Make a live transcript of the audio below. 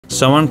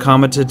Someone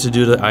commented to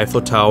do the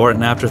Eiffel Tower,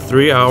 and after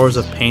 3 hours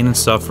of pain and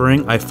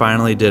suffering, I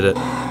finally did it.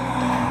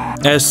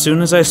 As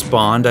soon as I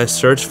spawned, I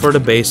searched for the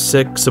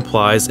basic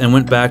supplies and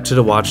went back to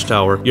the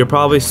watchtower. You're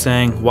probably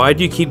saying, why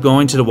do you keep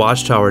going to the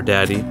watchtower,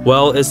 Daddy?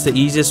 Well, it's the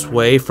easiest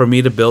way for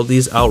me to build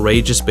these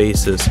outrageous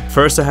bases.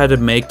 First, I had to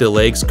make the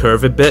legs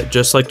curve a bit,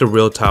 just like the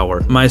real tower.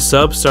 My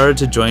subs started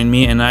to join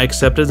me and I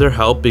accepted their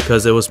help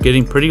because it was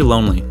getting pretty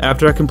lonely.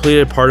 After I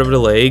completed part of the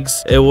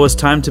legs, it was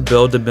time to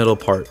build the middle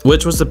part,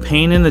 which was a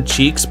pain in the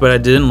cheeks, but I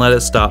didn't let it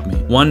stop me.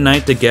 One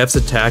night, the GEFs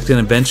attacked and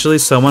eventually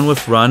someone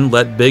with Run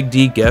let Big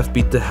D GEF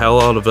beat the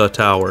hell out of the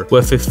tower.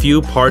 With a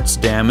few parts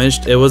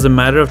damaged, it was a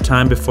matter of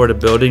time before the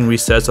building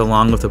resets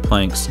along with the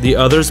planks. The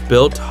others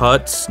built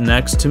huts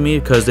next to me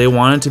because they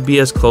wanted to be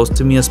as close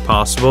to me as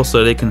possible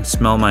so they can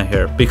smell my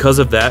hair. Because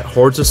of that,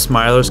 hordes of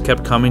smilers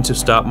kept coming to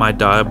stop my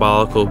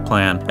diabolical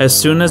plan. As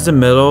soon as the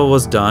middle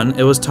was done,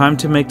 it was time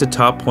to make the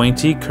top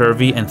pointy,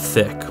 curvy, and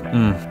thick.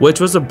 Which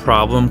was a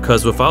problem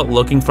because without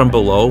looking from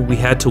below, we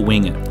had to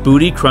wing it.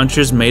 Booty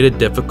crunchers made it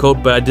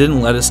difficult, but I didn't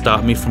let it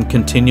stop me from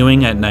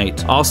continuing at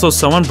night. Also,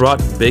 someone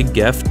brought Big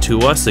GEF to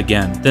us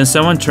again. Then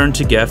someone turned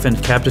to GEF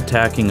and kept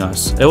attacking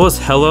us. It was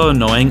hella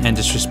annoying and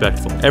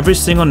disrespectful. Every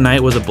single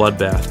night was a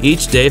bloodbath.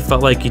 Each day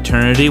felt like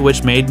eternity,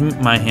 which made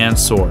my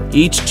hands sore.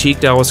 Each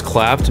cheek that was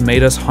clapped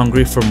made us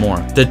hungry for more.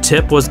 The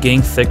tip was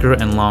getting thicker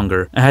and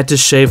longer. I had to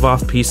shave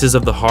off pieces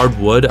of the hard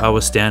wood I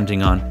was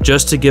standing on,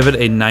 just to give it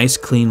a nice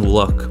clean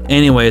look.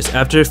 Anyways,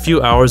 after a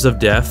few hours of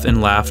death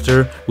and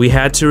laughter, we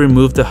had to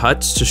remove the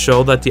huts to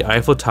show that the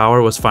Eiffel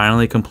Tower was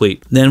finally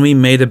complete. Then we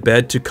made a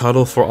bed to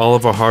cuddle for all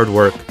of our hard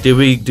work. Did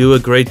we do a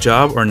great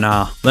job or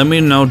nah? Let me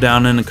know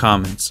down in the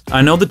comments.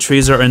 I know the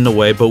trees are in the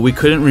way, but we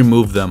couldn't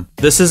remove them.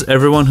 This is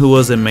everyone who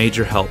was a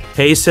major help.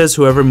 Hay says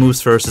whoever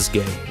moves first is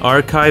gay.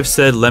 Archive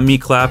said let me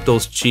clap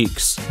those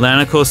cheeks.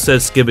 Laniko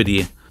said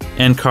skibbity.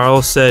 And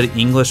Carl said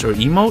English or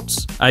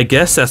emotes? I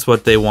guess that's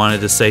what they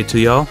wanted to say to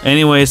y'all.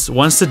 Anyways,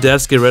 once the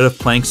devs get rid of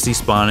planks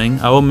despawning,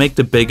 I will make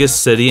the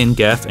biggest city in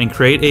GEF and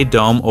create a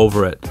dome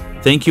over it.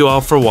 Thank you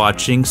all for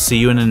watching. See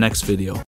you in the next video.